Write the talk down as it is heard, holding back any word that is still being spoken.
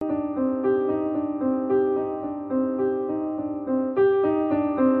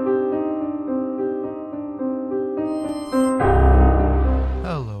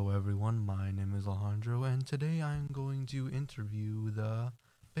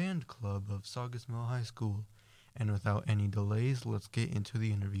band club of Saugus Mill High School. And without any delays, let's get into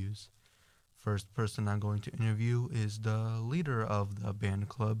the interviews. First person I'm going to interview is the leader of the band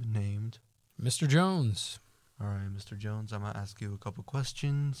club named Mr. Jones. All right, Mr. Jones, I'm going to ask you a couple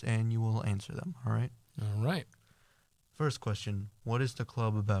questions and you will answer them, all right? All right. First question, what is the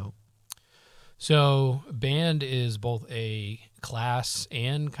club about? So band is both a class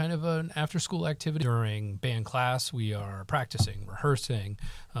and kind of an after-school activity. During band class, we are practicing, rehearsing,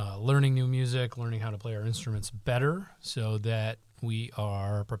 learning new music, learning how to play our instruments better so that we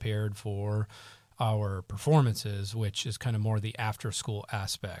are prepared for our performances, which is kind of more the after-school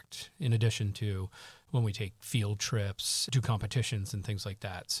aspect, in addition to when we take field trips, do competitions and things like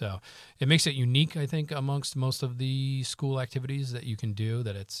that. So it makes it unique, I think, amongst most of the school activities that you can do,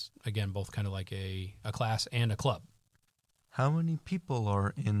 that it's, again, both kind of like a class and a club. How many people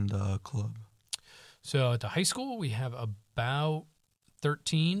are in the club? So at the high school, we have about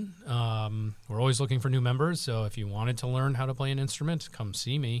 13. We're always looking for new members, so if you wanted to learn how to play an instrument, come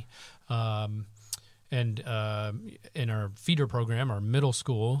see me. And in our feeder program, our middle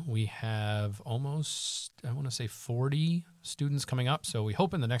school, we have almost, 40 students coming up. So we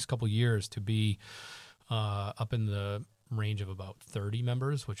hope in the next couple years to be up in the range of about 30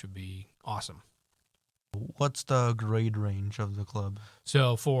 members, which would be awesome. What's the grade range of the club?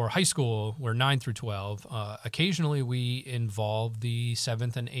 So for high school, we're 9 through 12. Occasionally, we involve the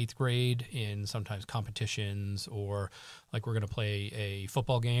 7th and 8th grade in sometimes competitions, or like we're going to play a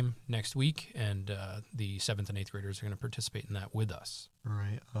football game next week, and the 7th and 8th graders are going to participate in that with us.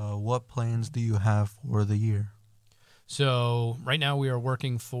 Right. What plans do you have for the year? So right now we are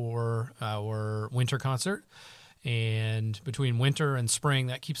working for our winter concert. And between winter and spring,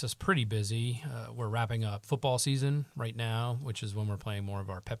 that keeps us pretty busy. We're wrapping up football season right now, which is when we're playing more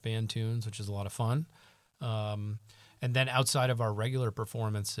of our pep band tunes, which is a lot of fun. And then outside of our regular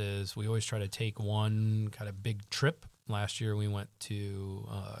performances, we always try to take one kind of big trip. Last year, we went to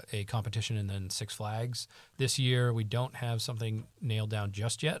a competition and then Six Flags. This year, we don't have something nailed down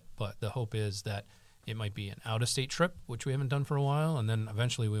just yet, but the hope is that it might be an out-of-state trip, which we haven't done for a while. And then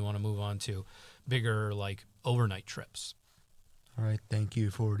eventually we want to move on to bigger, like, overnight trips. All right, thank you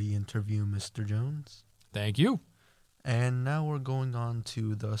for the interview, Mr. Jones. Thank you. And now we're going on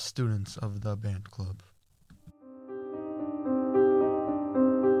to the students of the band club.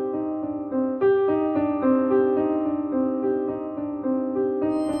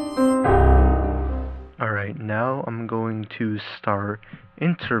 All right, now I'm going to start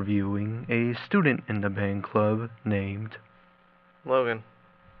interviewing a student in the band club named Logan.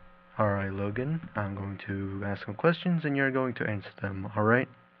 All right, Logan, I'm going to ask some questions and you're going to answer them, all right?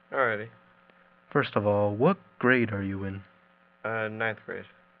 Alrighty. First of all, what grade are you in? 9th grade.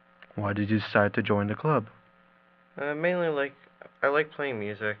 Why did you decide to join the club? Mainly I like playing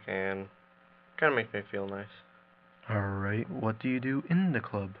music and kind of makes me feel nice. All right, what do you do in the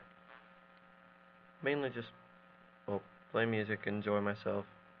club? Mainly just, play music, enjoy myself.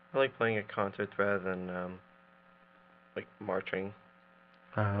 I like playing at concerts rather than, marching.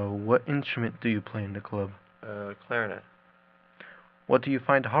 What instrument do you play in the club? Clarinet. What do you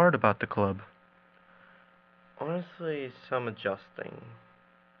find hard about the club? Honestly, some adjusting.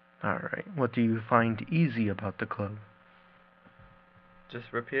 All right, what do you find easy about the club? Just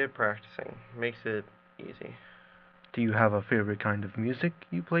repeated practicing. Makes it easy. Do you have a favorite kind of music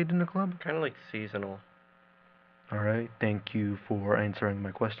you played in the club? Kind of like seasonal. All right, thank you for answering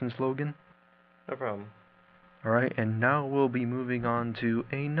my questions, Logan. No problem. All right, and now we'll be moving on to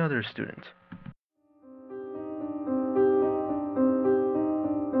another student.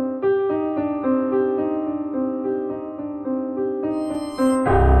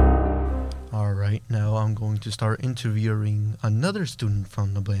 All right, now I'm going to start interviewing another student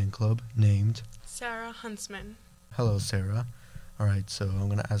from the band club named Sarah Huntsman. Hello, Sarah. All right, so I'm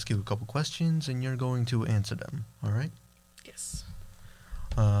going to ask you a couple questions and you're going to answer them, all right? Yes.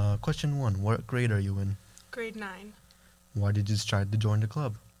 Question 1, what grade are you in? Grade 9. Why did you decide to join the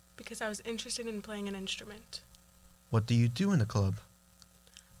club? Because I was interested in playing an instrument. What do you do in the club?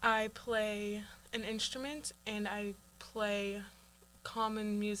 I play an instrument and I play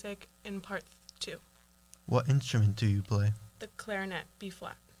common music in part 2. What instrument do you play? The clarinet, B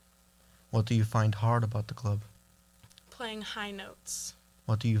flat. What do you find hard about the club? Playing high notes.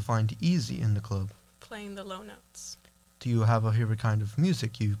 What do you find easy in the club? Playing the low notes. Do you have a favorite kind of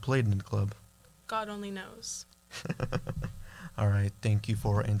music you played in the club? God only knows. All right, thank you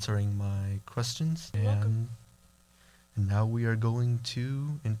for answering my questions. You're welcome. And now we are going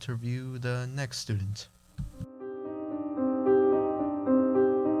to interview the next student.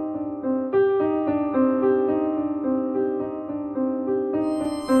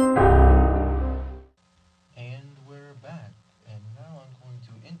 And we're back, and now I'm going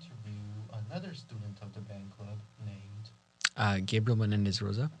to interview another student of the band club named... Gabriel Menendez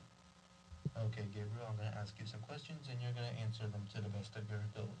Rosa. Okay, Gabriel, I'm going to ask you some questions, and you're going to answer them to the best of your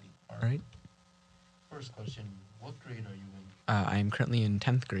ability. All right. First question, what grade are you in? I am currently in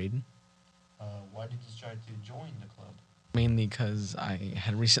 10th grade, Why did you try to join the club? mainly because I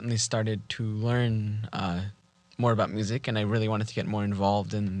had recently started to learn more about music, and I really wanted to get more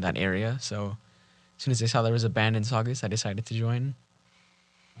involved in that area. So as soon as I saw there was a band in Saugus, I decided to join.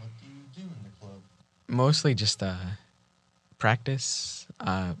 What do you do in the club? Mostly just practice,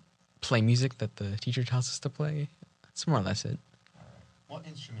 play music that the teacher tells us to play. That's more or less it. What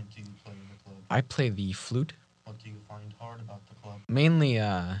instrument do you play in the club? I play the flute. What do you find hard about the club? Mainly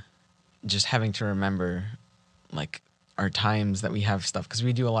just having to remember, like, our times that we have stuff, because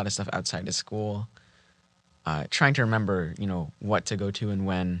we do a lot of stuff outside of school. Trying to remember, what to go to and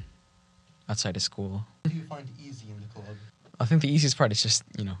when outside of school. What do you find easy in the club? I think the easiest part is just,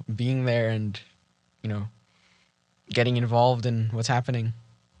 being there and, getting involved in what's happening.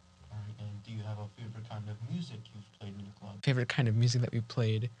 Alright, and do you have a favorite kind of music you've played in the club? Favorite kind of music that we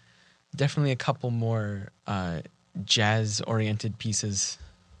played? Definitely a couple more jazz-oriented pieces.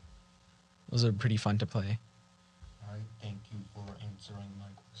 Those are pretty fun to play. Alright, thank you for answering my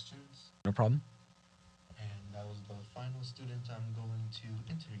questions. No problem. And that was the final student I'm going to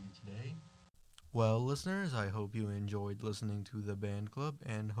interview today. Well, listeners, I hope you enjoyed listening to the band club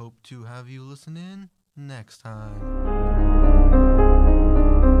and hope to have you listen in next time.